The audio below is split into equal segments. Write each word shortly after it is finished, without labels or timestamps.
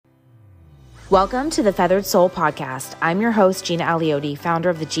Welcome to the Feathered Soul Podcast. I'm your host, Gina Aliotti, founder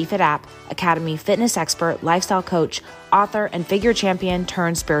of the GFit app, Academy fitness expert, lifestyle coach, author, and figure champion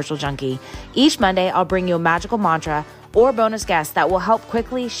turned spiritual junkie. Each Monday, I'll bring you a magical mantra or bonus guest that will help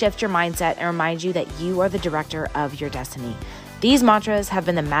quickly shift your mindset and remind you that you are the director of your destiny. These mantras have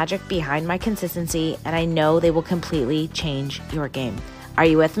been the magic behind my consistency, and I know they will completely change your game. Are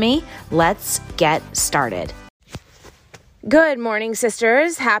you with me? Let's get started. Good morning,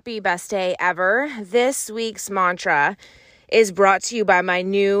 sisters. Happy best day ever. This week's mantra is brought to you by my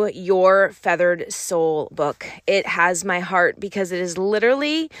new Your Feathered Soul book. It has my heart because it is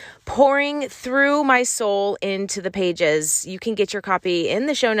literally pouring through my soul into the pages. You can get your copy in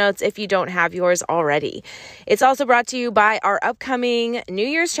the show notes if you don't have yours already. It's also brought to you by our upcoming New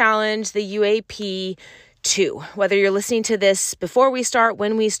Year's Challenge, the UAP 2. Whether you're listening to this before we start,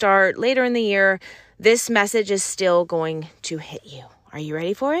 when we start, later in the year, this message is still going to hit you. Are you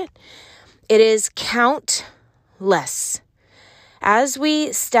ready for it? It is count less. As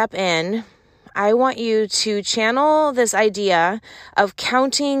we step in, I want you to channel this idea of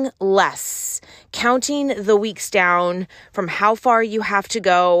counting less, counting the weeks down from how far you have to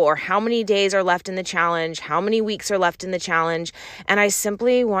go or how many days are left in the challenge, how many weeks are left in the challenge. And I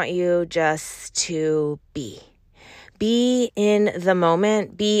simply want you just to be. Be in the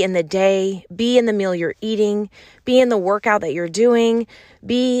moment, be in the day, be in the meal you're eating, be in the workout that you're doing,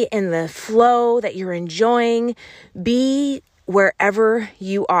 be in the flow that you're enjoying, be wherever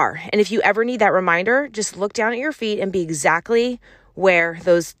you are. And if you ever need that reminder, just look down at your feet and be exactly where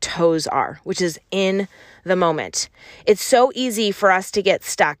those toes are, which is in the moment. It's so easy for us to get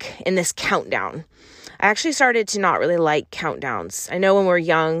stuck in this countdown. I actually started to not really like countdowns. I know when we're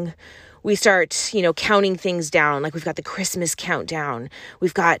young, we start, counting things down. Like we've got the Christmas countdown.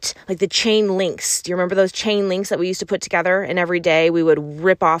 We've got like the chain links. Do you remember those chain links that we used to put together? And every day we would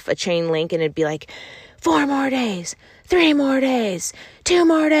rip off a chain link and it'd be like 4 more days, 3 more days, 2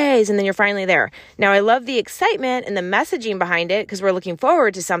 more days. And then you're finally there. Now I love the excitement and the messaging behind it because we're looking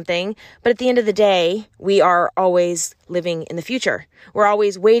forward to something. But at the end of the day, we are always living in the future. We're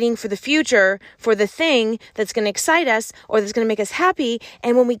always waiting for the future, for the thing that's going to excite us or that's going to make us happy.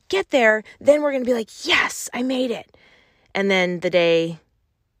 And when we get there, then we're going to be like, yes, I made it. And then the day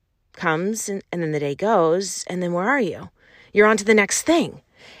comes and then the day goes. And then where are you? You're on to the next thing.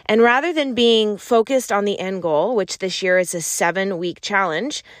 And rather than being focused on the end goal, which this year is a 7-week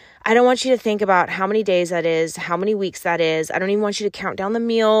challenge, I don't want you to think about how many days that is, how many weeks that is. I don't even want you to count down the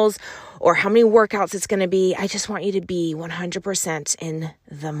meals or how many workouts it's going to be. I just want you to be 100% in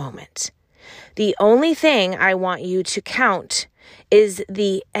the moment. The only thing I want you to count is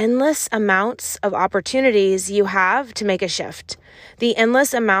the endless amounts of opportunities you have to make a shift. The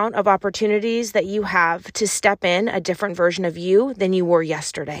endless amount of opportunities that you have to step in a different version of you than you were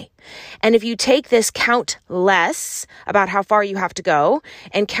yesterday. And if you take this count less about how far you have to go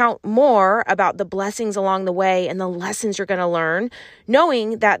and count more about the blessings along the way and the lessons you're going to learn,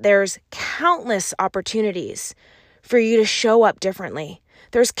 knowing that there's countless opportunities for you to show up differently.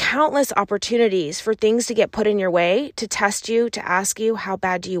 There's countless opportunities for things to get put in your way, to test you, to ask you, how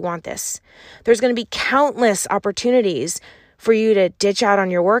bad do you want this? There's going to be countless opportunities for you to ditch out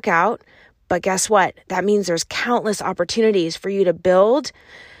on your workout. But guess what? That means there's countless opportunities for you to build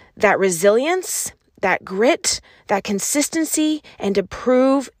that resilience, that grit, that consistency, and to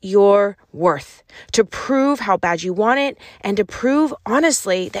prove your worth, to prove how bad you want it, and to prove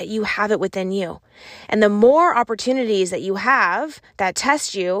honestly that you have it within you. And the more opportunities that you have that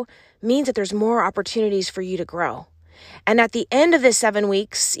test you means that there's more opportunities for you to grow. And at the end of this 7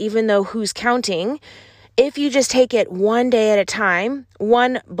 weeks, even though who's counting, if you just take it one day at a time,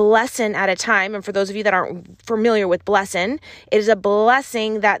 one blessing at a time, and for those of you that aren't familiar with blessing, it is a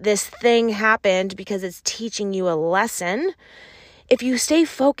blessing that this thing happened because it's teaching you a lesson. If you stay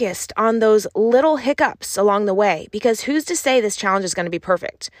focused on those little hiccups along the way, because who's to say this challenge is going to be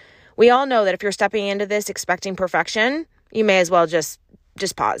perfect? We all know that if you're stepping into this expecting perfection, you may as well just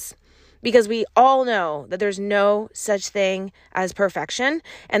pause. Because we all know that there's no such thing as perfection.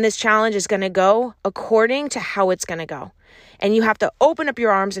 And this challenge is going to go according to how it's going to go. And you have to open up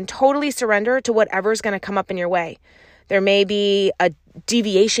your arms and totally surrender to whatever's going to come up in your way. There may be a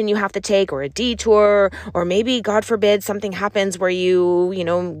deviation you have to take or a detour, or maybe, God forbid, something happens where you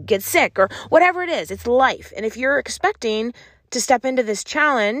get sick or whatever it is. It's life. And if you're expecting to step into this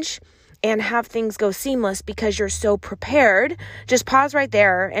challenge and have things go seamless because you're so prepared, just pause right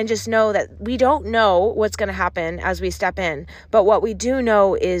there and just know that we don't know what's going to happen as we step in, but what we do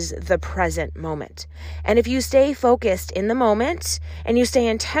know is the present moment. And if you stay focused in the moment and you stay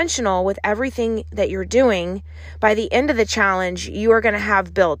intentional with everything that you're doing, by the end of the challenge, you are going to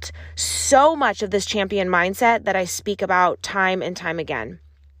have built so much of this champion mindset that I speak about time and time again.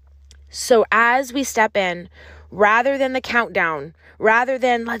 So as we step in, rather than the countdown, rather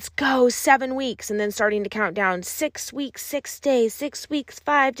than let's go 7 weeks and then starting to count down 6 weeks, 6 days, 6 weeks,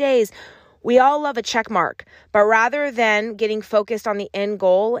 5 days, we all love a check mark. But rather than getting focused on the end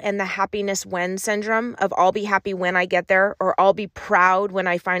goal and the happiness when syndrome of I'll be happy when I get there or I'll be proud when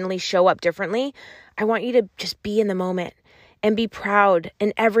I finally show up differently, I want you to just be in the moment and be proud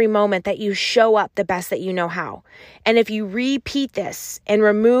in every moment that you show up the best that you know how. And if you repeat this and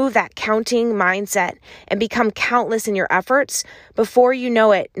remove that counting mindset and become countless in your efforts, before you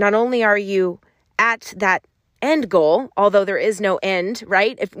know it, not only are you at that end goal, although there is no end,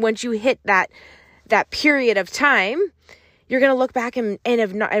 right? Once you hit that period of time, you're going to look back and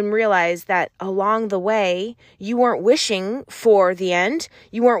realize that along the way, you weren't wishing for the end.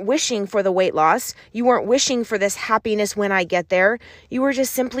 You weren't wishing for the weight loss. You weren't wishing for this happiness when I get there. You were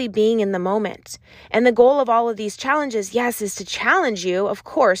just simply being in the moment. And the goal of all of these challenges, yes, is to challenge you. Of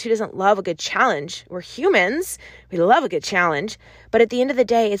course, who doesn't love a good challenge? We're humans. We love a good challenge. But at the end of the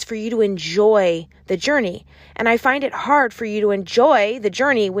day, it's for you to enjoy the journey. And I find it hard for you to enjoy the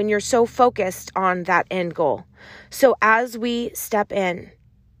journey when you're so focused on that end goal. So as we step in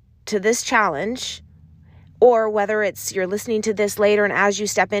to this challenge, or whether it's you're listening to this later and as you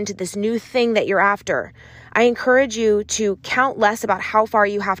step into this new thing that you're after, I encourage you to count less about how far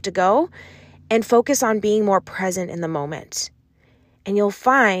you have to go and focus on being more present in the moment. And you'll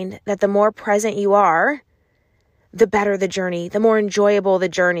find that the more present you are, the better the journey, the more enjoyable the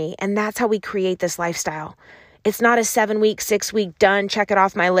journey. And that's how we create this lifestyle. It's not a 7-week, 6-week done, check it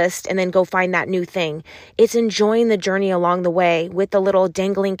off my list, and then go find that new thing. It's enjoying the journey along the way with the little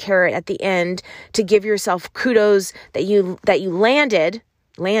dangling carrot at the end to give yourself kudos that you landed,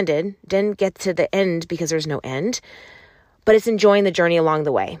 didn't get to the end because there's no end, but it's enjoying the journey along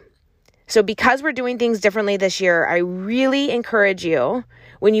the way. So because we're doing things differently this year, I really encourage you,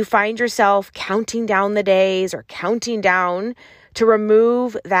 when you find yourself counting down the days or counting down, to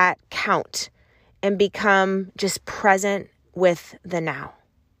remove that count and become just present with the now.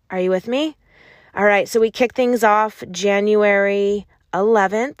 Are you with me? All right, so we kick things off January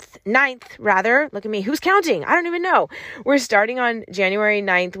 9th rather. Look at me, who's counting? I don't even know. We're starting on January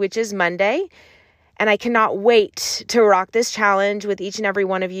 9th, which is Monday. And I cannot wait to rock this challenge with each and every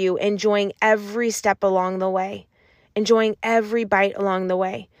one of you, enjoying every step along the way, enjoying every bite along the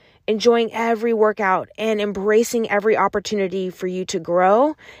way, enjoying every workout, and embracing every opportunity for you to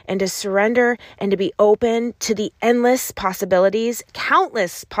grow and to surrender and to be open to the endless possibilities,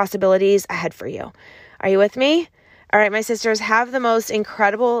 countless possibilities ahead for you. Are you with me? All right, my sisters, have the most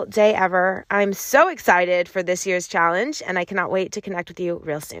incredible day ever. I'm so excited for this year's challenge, and I cannot wait to connect with you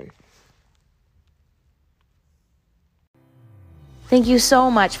real soon. Thank you so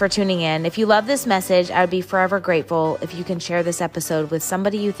much for tuning in. If you love this message, I would be forever grateful if you can share this episode with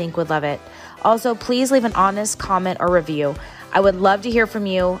somebody you think would love it. Also, please leave an honest comment or review. I would love to hear from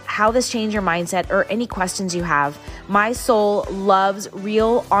you, how this changed your mindset, or any questions you have. My soul loves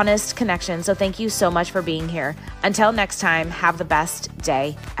real, honest connection, so thank you so much for being here. Until next time, have the best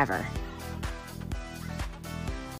day ever.